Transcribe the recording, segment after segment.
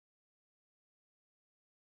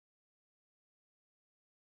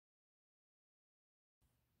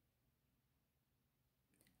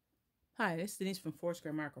Hi, this is Denise from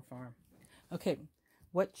Foursquare Micro Farm. Okay,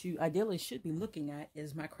 what you ideally should be looking at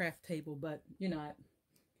is my craft table, but you're not.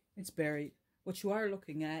 It's buried. What you are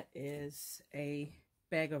looking at is a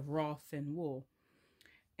bag of raw thin wool.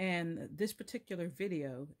 And this particular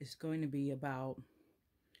video is going to be about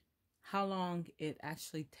how long it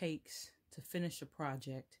actually takes to finish a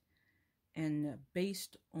project, and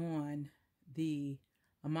based on the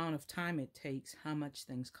amount of time it takes, how much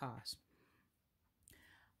things cost.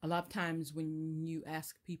 A lot of times when you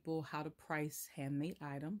ask people how to price handmade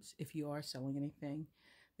items, if you are selling anything,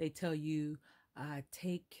 they tell you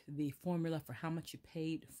take the formula for how much you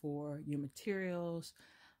paid for your materials,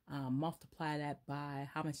 multiply that by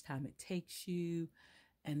how much time it takes you,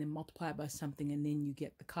 and then multiply it by something, and then you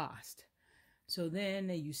get the cost. So then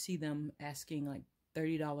you see them asking like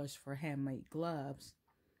 $30 for handmade gloves.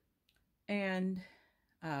 And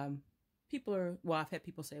I've had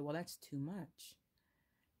people say, well, that's too much.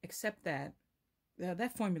 Except that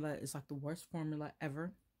that formula is like the worst formula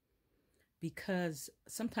ever, because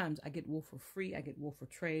sometimes I get wool for free, I get wool for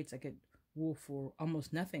trades, I get wool for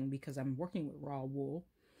almost nothing because I'm working with raw wool,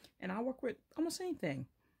 and I work with almost anything.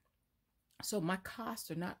 So my costs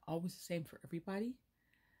are not always the same for everybody.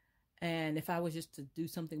 And if I was just to do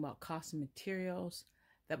something about cost and materials,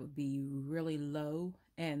 that would be really low,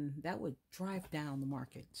 and that would drive down the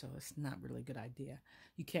market. So it's not really a good idea.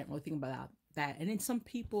 You can't really think about that. And then some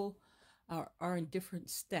people are in different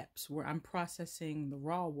steps where I'm processing the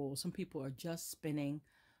raw wool. Some people are just spinning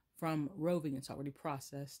from roving. It's already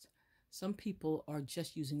processed. Some people are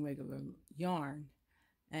just using regular yarn.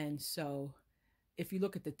 And so if you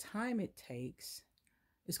look at the time it takes,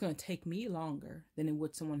 it's going to take me longer than it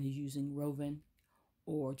would someone who's using roving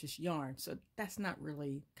or just yarn. So that's not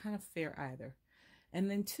really kind of fair either.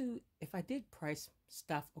 And then two, if I did price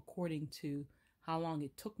stuff according to how long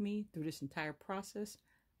it took me through this entire process,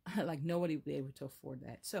 like nobody would be able to afford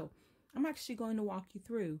that. So I'm actually going to walk you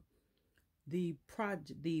through the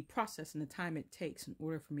process and the time it takes in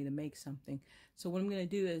order for me to make something. So what I'm going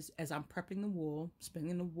to do is, as I'm prepping the wool,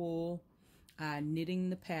 spinning the wool, knitting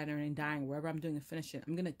the pattern and dyeing, wherever I'm doing the finishing,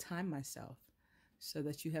 I'm going to time myself so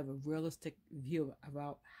that you have a realistic view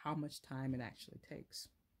about how much time it actually takes.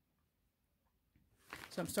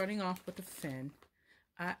 So I'm starting off with the fin.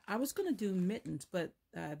 I was going to do mittens, but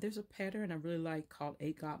there's a pattern I really like called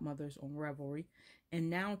 8 Godmothers on Ravelry,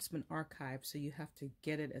 and now it's been archived, so you have to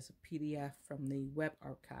get it as a PDF from the web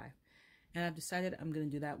archive. And I've decided I'm going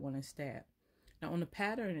to do that one instead. Now on the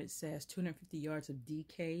pattern it says 250 yards of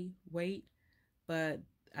DK weight, but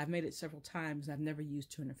I've made it several times and I've never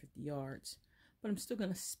used 250 yards. But I'm still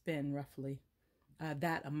going to spin roughly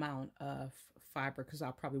that amount of fiber, because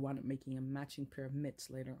I'll probably wind up making a matching pair of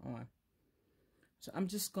mitts later on. So I'm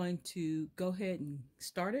just going to go ahead and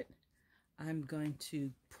start it. I'm going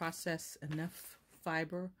to process enough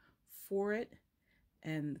fiber for it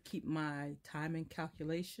and keep my time and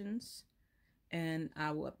calculations, and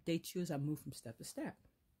I will update you as I move from step to step.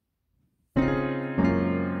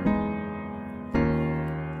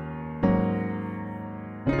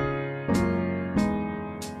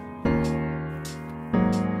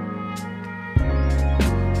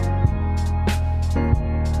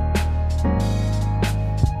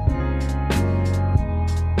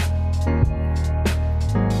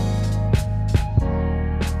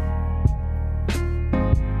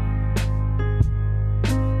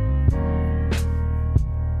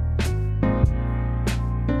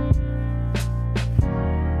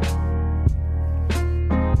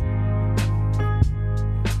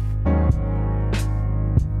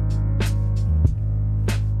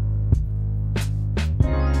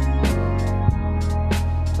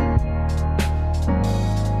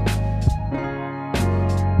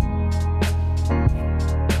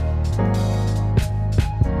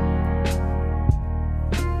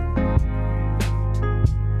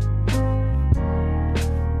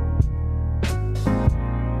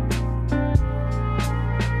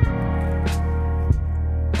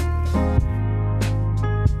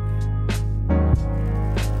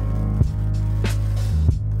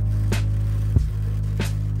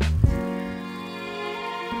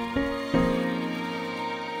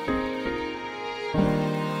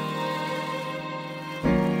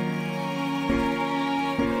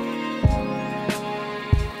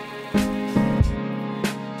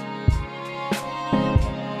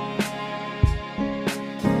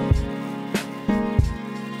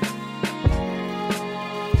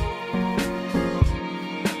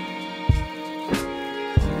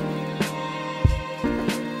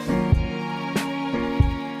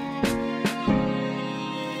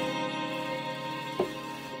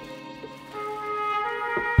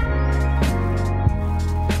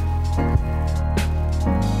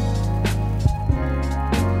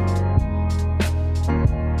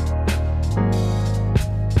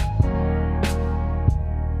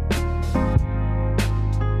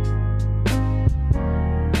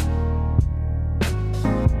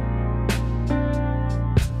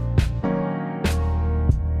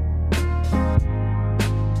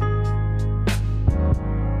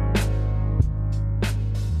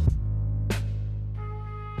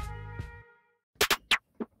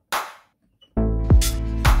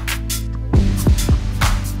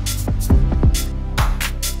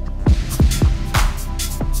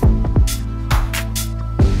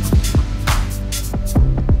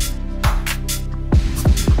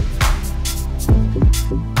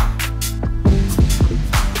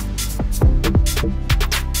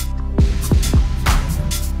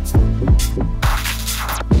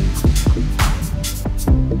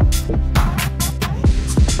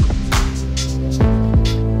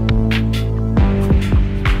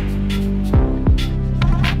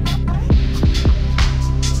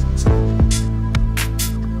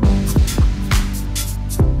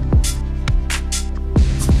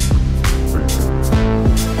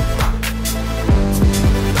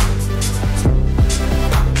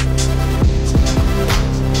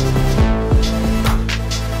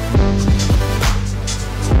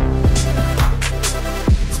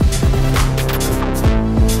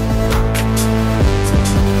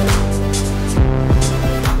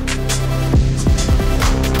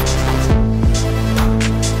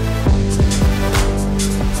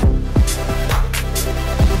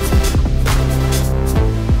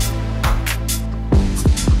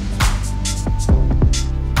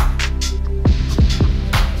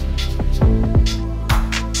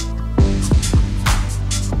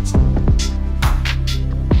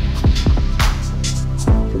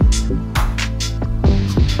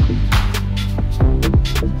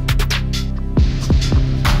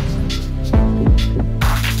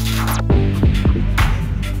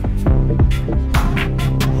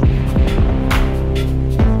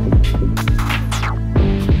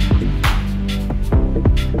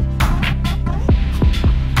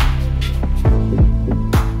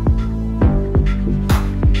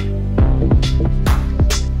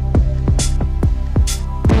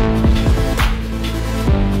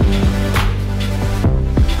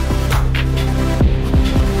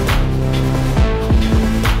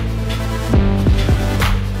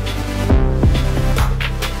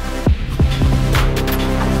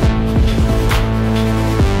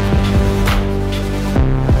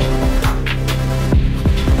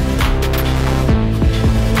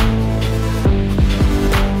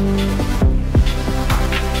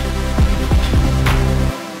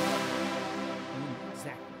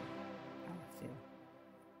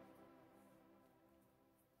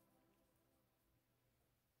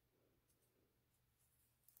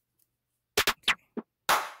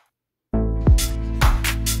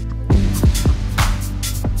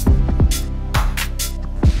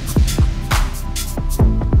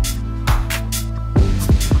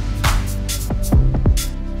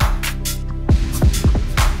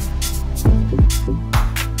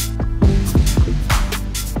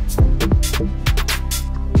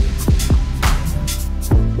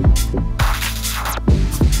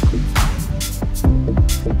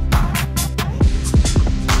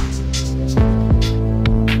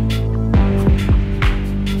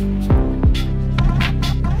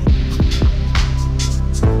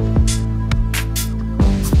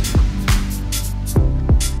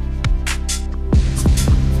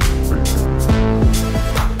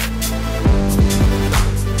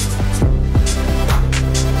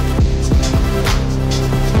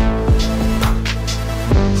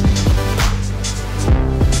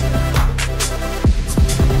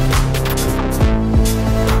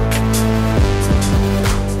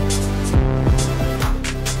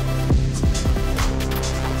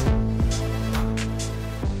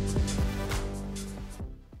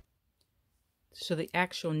 So the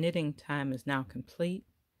actual knitting time is now complete.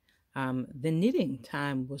 The knitting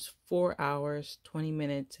time was 4 hours, 20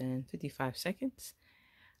 minutes, and 55 seconds.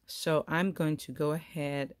 So I'm going to go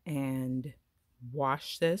ahead and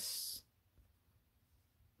wash this,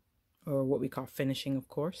 or what we call finishing, of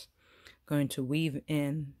course. Going to weave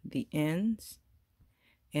in the ends,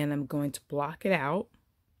 and I'm going to block it out.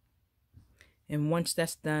 And once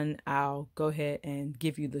that's done, I'll go ahead and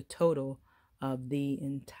give you the total of the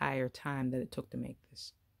entire time that it took to make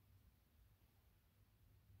this.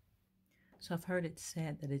 So I've heard it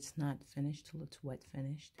said that it's not finished till it's wet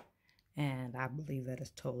finished, and I believe that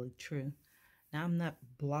is totally true. Now, I'm not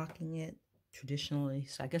blocking it traditionally,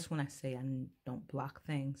 so I guess when I say I don't block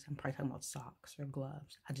things, I'm probably talking about socks or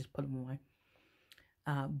gloves. I just put them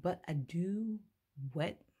on. But I do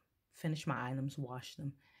wet finish my items, wash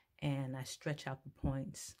them, and I stretch out the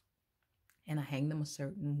points, and I hang them a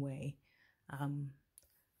certain way.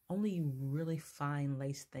 Only really fine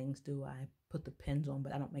lace things do I put the pins on,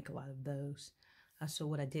 but I don't make a lot of those. So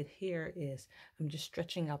what I did here is I'm just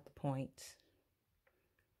stretching out the points,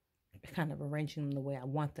 kind of arranging them the way I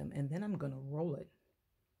want them, and then I'm going to roll it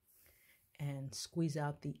and squeeze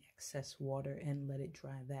out the excess water and let it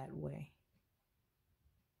dry that way.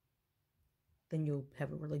 Then you'll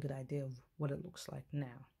have a really good idea of what it looks like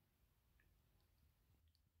now.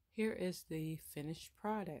 Here is the finished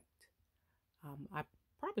product. I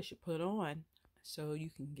probably should put it on so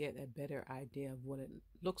you can get a better idea of what it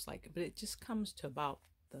looks like, but it just comes to about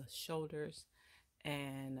the shoulders,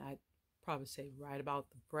 and I probably say right about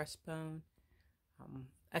the breastbone.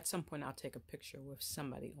 At some point I'll take a picture with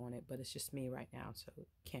somebody on it, but it's just me right now, so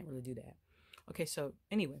can't really do that. Okay, so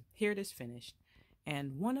anyway, here it is finished.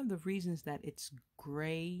 And one of the reasons that it's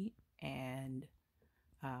gray and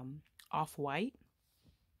off-white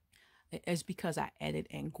is because I added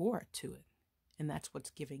Angora to it. And that's what's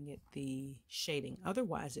giving it the shading.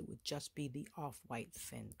 Otherwise, it would just be the off-white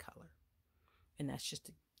fin color. And that's just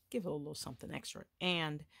to give it a little something extra.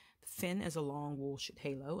 And the fin is a long wool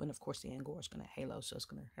halo. And of course, the Angora is going to halo. So it's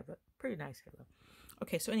going to have a pretty nice halo.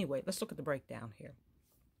 Okay, so anyway, let's look at the breakdown here.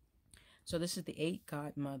 So this is the 8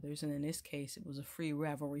 Godmothers. And in this case, it was a free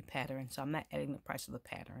Ravelry pattern. So I'm not adding the price of the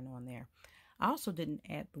pattern on there. I also didn't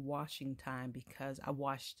add the washing time because I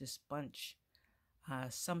washed this bunch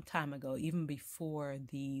some time ago, even before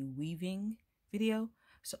the weaving video.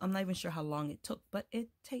 So I'm not even sure how long it took, but it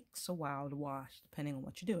takes a while to wash depending on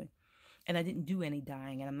what you're doing. And I didn't do any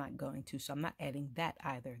dyeing, and I'm not going to, so I'm not adding that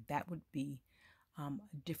either. That would be a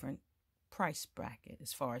different price bracket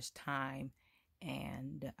as far as time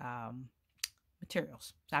and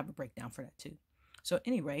materials. So I have a breakdown for that too. So at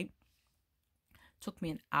any rate, it took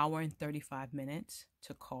me 1 hour and 35 minutes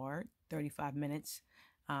to card, 35 minutes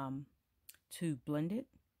to blend it,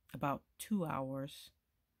 about 2 hours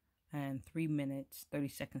and 3 minutes, 30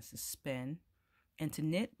 seconds to spin, and to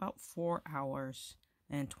knit about 4 hours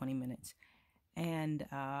and 20 minutes. And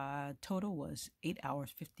total was 8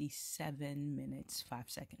 hours, 57 minutes, 5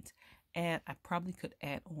 seconds. And I probably could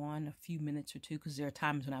add on a few minutes or two because there are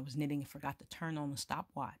times when I was knitting and forgot to turn on the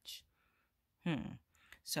stopwatch.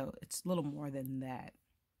 So it's a little more than that.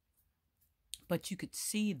 But you could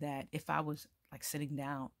see that if I was like sitting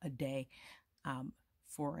down a day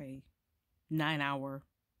for a 9-hour,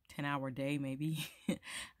 10-hour day, maybe,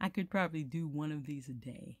 I could probably do one of these a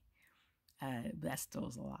day. But that still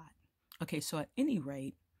is a lot. Okay, so at any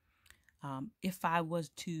rate, if I was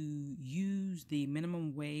to use the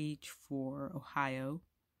minimum wage for Ohio,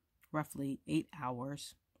 roughly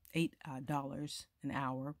 $8 an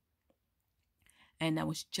hour, and that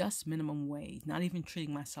was just minimum wage, not even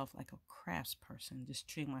treating myself like a crafts person, just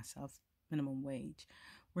treating myself minimum wage.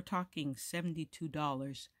 We're talking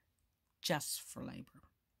 $72 just for labor.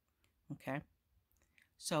 Okay.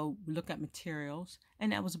 So we look at materials,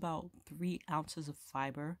 and that was about 3 ounces of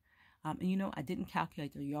fiber. And you know, I didn't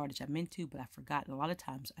calculate the yardage. I meant to, but I forgot. And a lot of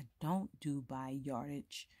times I don't do by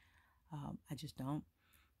yardage. I just don't.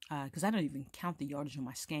 Because I don't even count the yardage on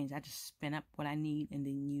my skeins. I just spin up what I need and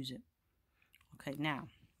then use it. Okay, now,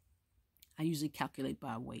 I usually calculate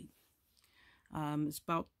by weight. It's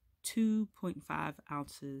about 2.5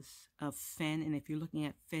 ounces of fin, and if you're looking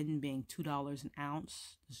at fin being $2 an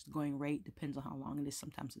ounce, this is the going rate, depends on how long it is,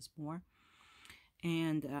 sometimes it's more.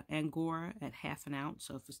 And Angora at half an ounce,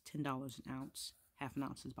 so if it's $10 an ounce, half an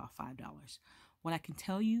ounce is about $5. What I can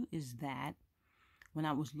tell you is that when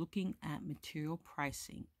I was looking at material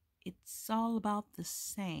pricing, it's all about the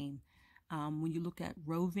same. When you look at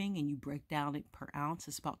roving and you break down it per ounce,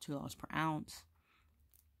 it's about $2 per ounce.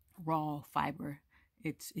 Raw fiber,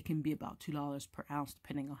 it can be about $2 per ounce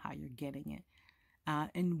depending on how you're getting it.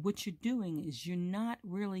 And what you're doing is you're not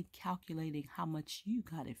really calculating how much you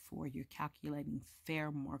got it for. You're calculating fair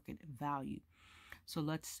market value. So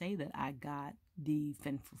let's say that I got the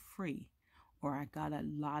fin for free, or I got a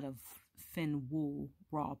lot of fin wool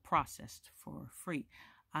raw processed for free.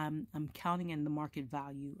 I'm counting in the market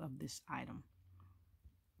value of this item.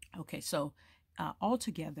 Okay, so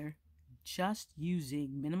altogether, just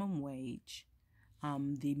using minimum wage,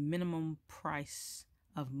 the minimum price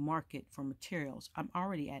of market for materials, I'm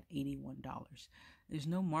already at $81. There's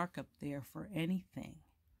no markup there for anything.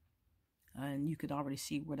 And you could already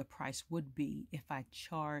see where the price would be if I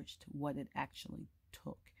charged what it actually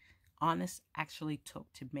took. Honest actually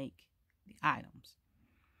took to make the items.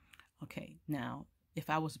 Okay, now, if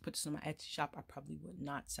I was to put this in my Etsy shop, I probably would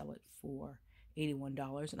not sell it for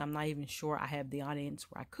 $81. And I'm not even sure I have the audience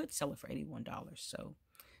where I could sell it for $81. So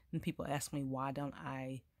when people ask me, why don't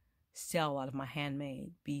I sell a lot of my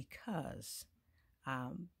handmade? Because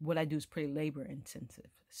what I do is pretty labor intensive.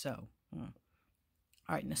 So, all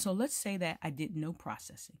right. Now, so let's say that I did no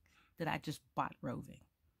processing, that I just bought roving.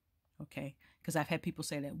 Okay. Because I've had people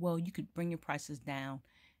say that, well, you could bring your prices down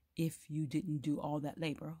if you didn't do all that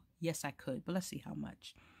labor. Yes, I could, but let's see how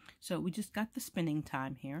much. So we just got the spinning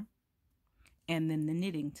time here, and then the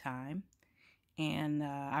knitting time, and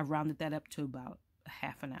I rounded that up to about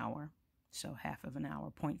half an hour. So half of an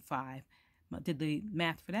hour, 0.5. I did the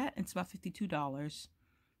math for that, and it's about $52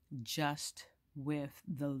 just with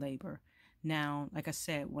the labor. Now, like I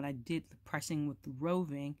said, when I did the pricing with the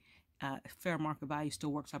roving, fair market value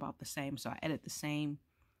still works about the same. So I added the same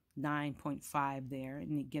 9.5 there,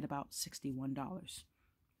 and you get about $61.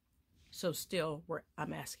 So still,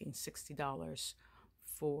 I'm asking $60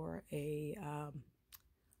 for a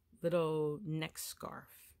little neck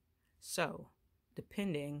scarf. So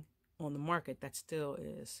depending on the market, that still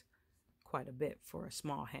is quite a bit for a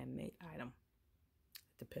small handmade item.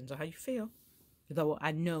 It depends on how you feel. Though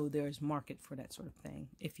I know there's market for that sort of thing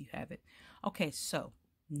if you have it. Okay, so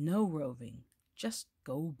no roving. Just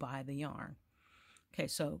go buy the yarn. Okay,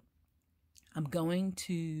 so I'm going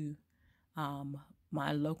to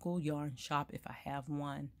my local yarn shop if I have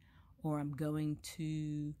one, or I'm going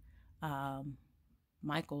to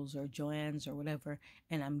Michael's or Joann's or whatever,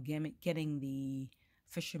 and I'm getting the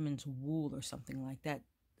fisherman's wool or something like that.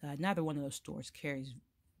 Neither one of those stores carries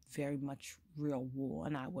very much real wool,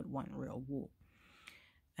 and I would want real wool.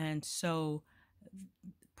 And so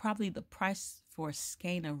probably the price for a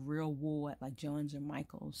skein of real wool at like Joann's or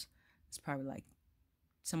Michael's is probably like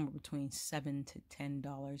somewhere between $7 to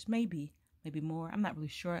 $10, maybe more. I'm not really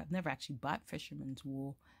sure. I've never actually bought fisherman's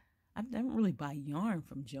wool. I don't really buy yarn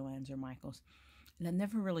from Joann's or Michael's. And I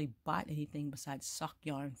never really bought anything besides sock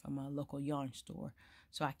yarn from a local yarn store.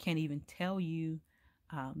 So I can't even tell you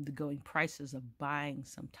the going prices of buying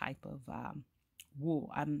some type of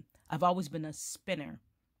wool. I've always been a spinner.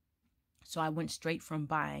 So I went straight from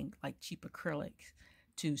buying like cheap acrylics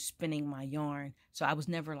to spinning my yarn. So I was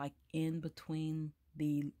never like in between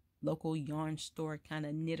the local yarn store kind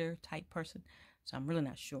of knitter type person. So I'm really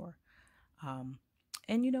not sure.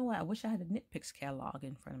 And you know what? I wish I had a Knit Picks catalog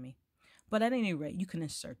in front of me. But at any rate, you can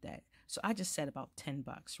insert that. So I just said about $10,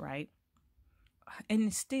 right?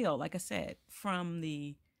 And still, like I said, from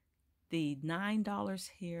the $9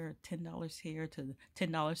 here, $10 here to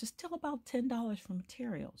 $10, it's still about $10 for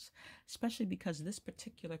materials, especially because this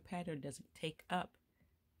particular pattern doesn't take up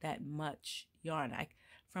that much yarn.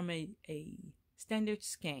 From a standard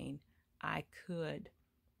skein, I could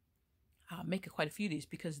make quite a few of these,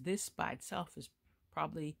 because this by itself is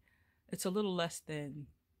probably, it's a little less than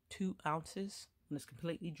 2 ounces when it's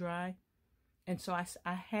completely dry. And so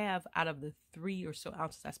I have, out of the 3 or so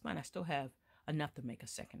ounces I spun, I still have enough to make a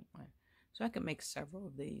second one. So I could make several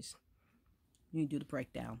of these. You do the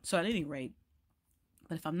breakdown. So at any rate,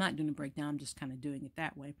 but if I'm not doing the breakdown, I'm just kind of doing it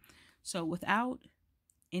that way. So without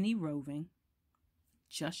any roving,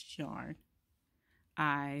 just yarn,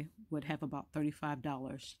 I would have about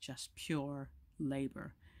 $35 just pure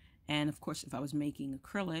labor. And of course, if I was making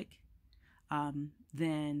acrylic,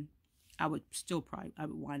 then I would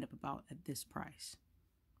wind up about at this price,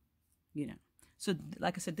 you know. So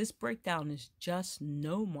like I said, this breakdown is just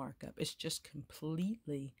no markup. It's just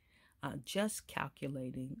completely just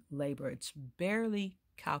calculating labor. It's barely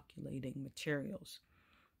calculating materials.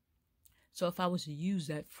 So if I was to use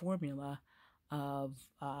that formula of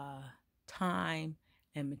time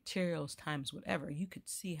and materials times whatever, you could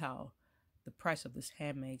see how the price of this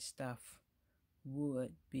handmade stuff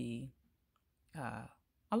would be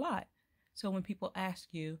a lot. So when people ask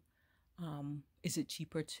you, is it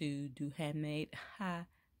cheaper to do handmade?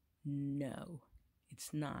 No,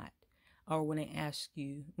 it's not. Or when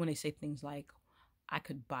they say things like, I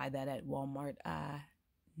could buy that at Walmart.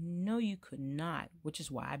 No, you could not, which is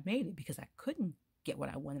why I made it, because I couldn't get what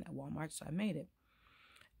I wanted at Walmart, so I made it.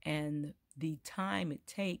 And the time it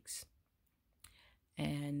takes,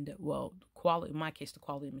 and well, quality, in my case, the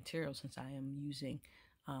quality of material, since I am using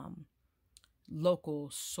local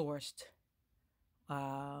sourced,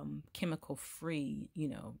 chemical free,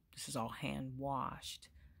 this is all hand washed,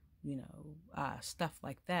 stuff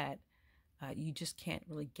like that. You just can't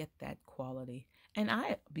really get that quality. And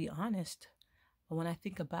I be honest, when I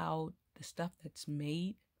think about the stuff that's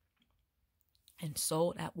made and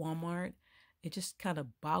sold at Walmart, it just kind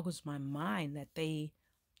of boggles my mind that the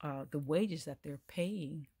wages that they're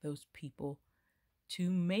paying those people to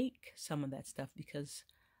make some of that stuff, because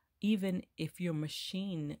even if you're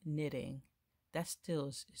machine knitting, that's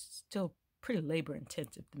still pretty labor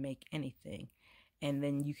intensive to make anything. And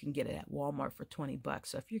then you can get it at Walmart for $20.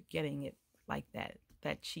 So if you're getting it like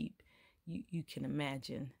that cheap, you can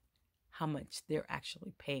imagine how much they're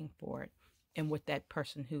actually paying for it, and what that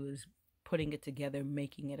person who is putting it together,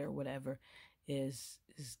 making it or whatever, is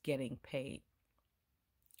getting paid.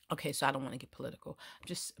 Okay, so I don't want to get political. I'm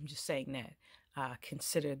just saying that.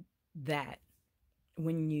 Consider that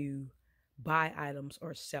when you buy items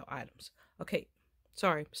or sell items. Okay,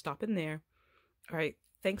 sorry, stopping there. All right,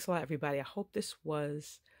 thanks a lot, everybody. I hope this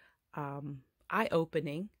was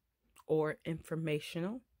eye-opening or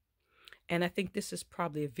informational. And I think this is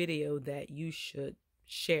probably a video that you should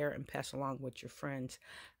share and pass along with your friends.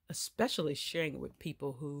 especially sharing it with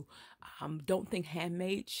people who don't think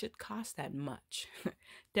handmade should cost that much.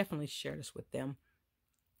 Definitely share this with them.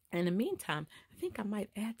 In the meantime, I think I might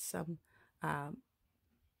add some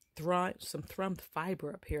thrummed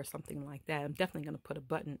fiber up here, something like that. I'm definitely going to put a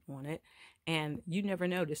button on it, and you never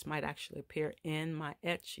know, this might actually appear in my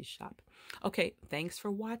Etsy shop. Okay, thanks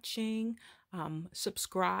for watching.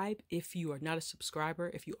 Subscribe if you are not a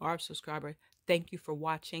subscriber. If you are a subscriber, thank you for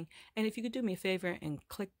watching. And if you could do me a favor and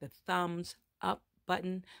click the thumbs up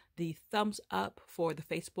button. The thumbs up for the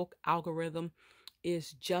Facebook algorithm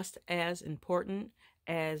is just as important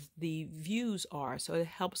as the views are, so it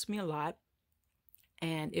helps me a lot.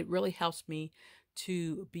 And it really helps me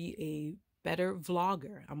to be a better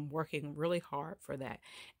vlogger. I'm working really hard for that.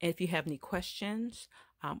 And if you have any questions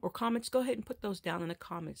or comments, go ahead and put those down in the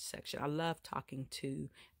comments section. I love talking to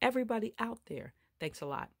everybody out there. Thanks a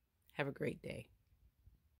lot. Have a great day.